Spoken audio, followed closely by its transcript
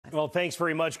Well, thanks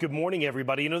very much. Good morning,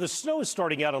 everybody. You know, the snow is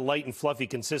starting out a light and fluffy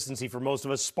consistency for most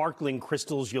of us. Sparkling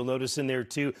crystals, you'll notice in there,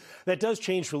 too. That does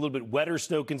change for a little bit wetter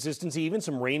snow consistency. Even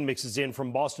some rain mixes in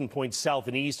from Boston Point south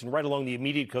and east and right along the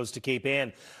immediate coast to Cape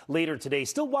Ann later today.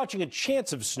 Still watching a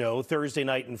chance of snow Thursday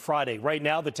night and Friday. Right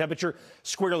now, the temperature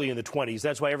squarely in the 20s.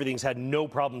 That's why everything's had no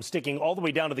problem sticking all the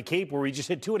way down to the Cape, where we just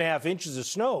hit 2.5 inches of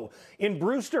snow in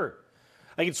Brewster.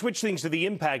 I can switch things to the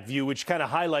impact view, which kind of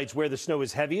highlights where the snow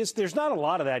is heaviest. There's not a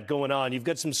lot of that going on. You've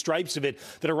got some stripes of it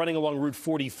that are running along Route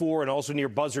 44 and also near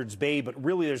Buzzards Bay, but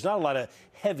really there's not a lot of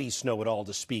heavy snow at all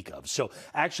to speak of. So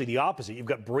actually the opposite. You've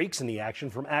got breaks in the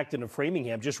action from Acton to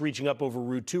Framingham, just reaching up over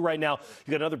Route 2 right now.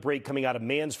 You've got another break coming out of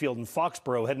Mansfield and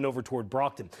Foxborough heading over toward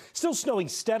Brockton. Still snowing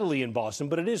steadily in Boston,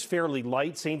 but it is fairly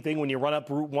light. Same thing when you run up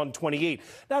Route 128.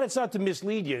 Now, that's not to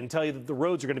mislead you and tell you that the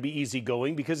roads are going to be easy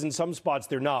going, because in some spots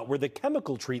they're not. Where the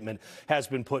chemical treatment has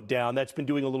been put down, that's been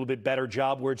doing a little bit better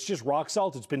job. Where it's just rock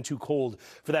salt, it's been too cold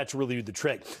for that to really do the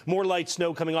trick. More light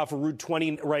snow coming off of Route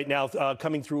 20 right now,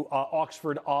 coming through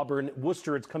Oxford, Auburn,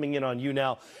 Worcester. It's coming in on you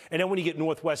now. And then when you get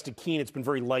northwest to Keene, it's been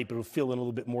very light, but it'll fill in a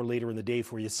little bit more later in the day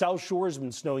for you. South Shore has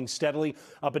been snowing steadily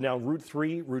up and down Route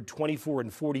 3, Route 24,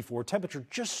 and 44. Temperature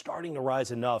just starting to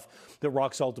rise enough that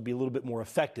rock salt will be a little bit more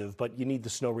effective, but you need the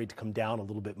snow rate to come down a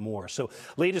little bit more. So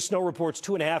latest snow reports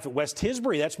 2.5 at West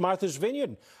Tisbury. That's Martha's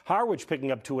Vineyard. Harwich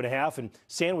picking up 2.5, and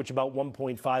Sandwich about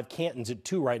 1.5. Canton's at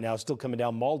 2 right now, still coming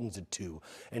down. Malden's at 2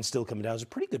 and still coming down. There's a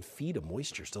pretty good feed of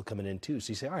moisture still coming in too.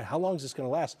 So you say, all right, how long is this going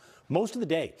to last? Most of the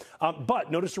day. But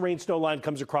notice the rain snow line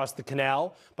comes across the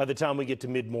canal by the time we get to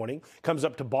mid-morning, comes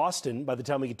up to Boston by the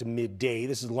time we get to midday.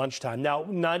 This is lunchtime. Now,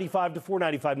 95 to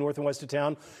 495 north and west of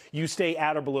town. You stay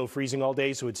at or below freezing all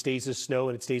day, so it stays as snow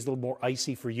and it stays a little more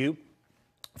icy for you.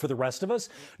 For the rest of us,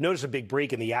 notice a big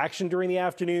break in the action during the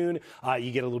afternoon.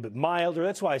 You get a little bit milder.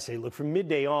 That's why I say, look, from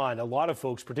midday on, a lot of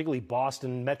folks, particularly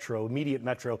Boston metro, immediate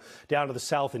metro, down to the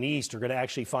south and east, are going to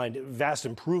actually find vast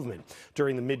improvement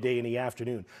during the midday and the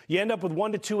afternoon. You end up with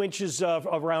 1 to 2 inches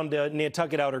around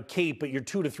Nantucket Outer Cape, but you're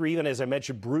 2 to 3, even as I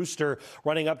mentioned, Brewster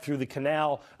running up through the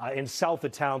canal in south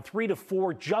of town, 3 to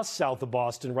 4 just south of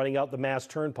Boston, running out the Mass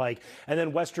Turnpike, and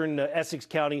then western Essex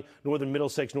County, northern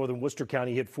Middlesex, northern Worcester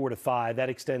County hit 4 to 5. That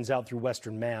extends out through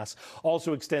western Mass.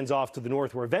 Also extends off to the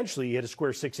north, where eventually you hit a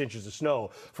square 6 inches of snow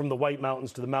from the White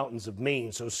Mountains to the mountains of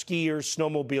Maine. So skiers,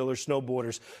 snowmobilers,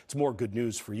 snowboarders, it's more good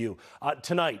news for you.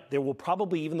 Tonight, there will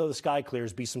probably, even though the sky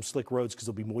clears, be some slick roads because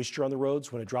there'll be moisture on the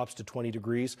roads when it drops to 20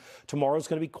 degrees. Tomorrow's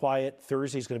going to be quiet.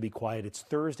 Thursday's going to be quiet. It's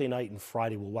Thursday night and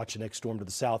Friday. We'll watch the next storm to the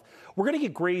south. We're going to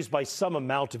get grazed by some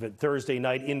amount of it Thursday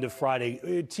night into Friday.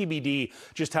 TBD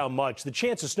just how much. The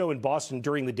chance of snow in Boston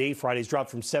during the day Friday's dropped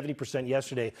from 70%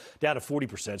 yesterday down to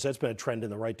 40%. So that's been a trend in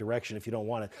the right direction if you don't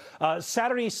want it.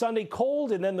 Saturday, Sunday,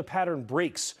 cold, and then the pattern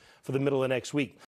breaks for the middle of next week.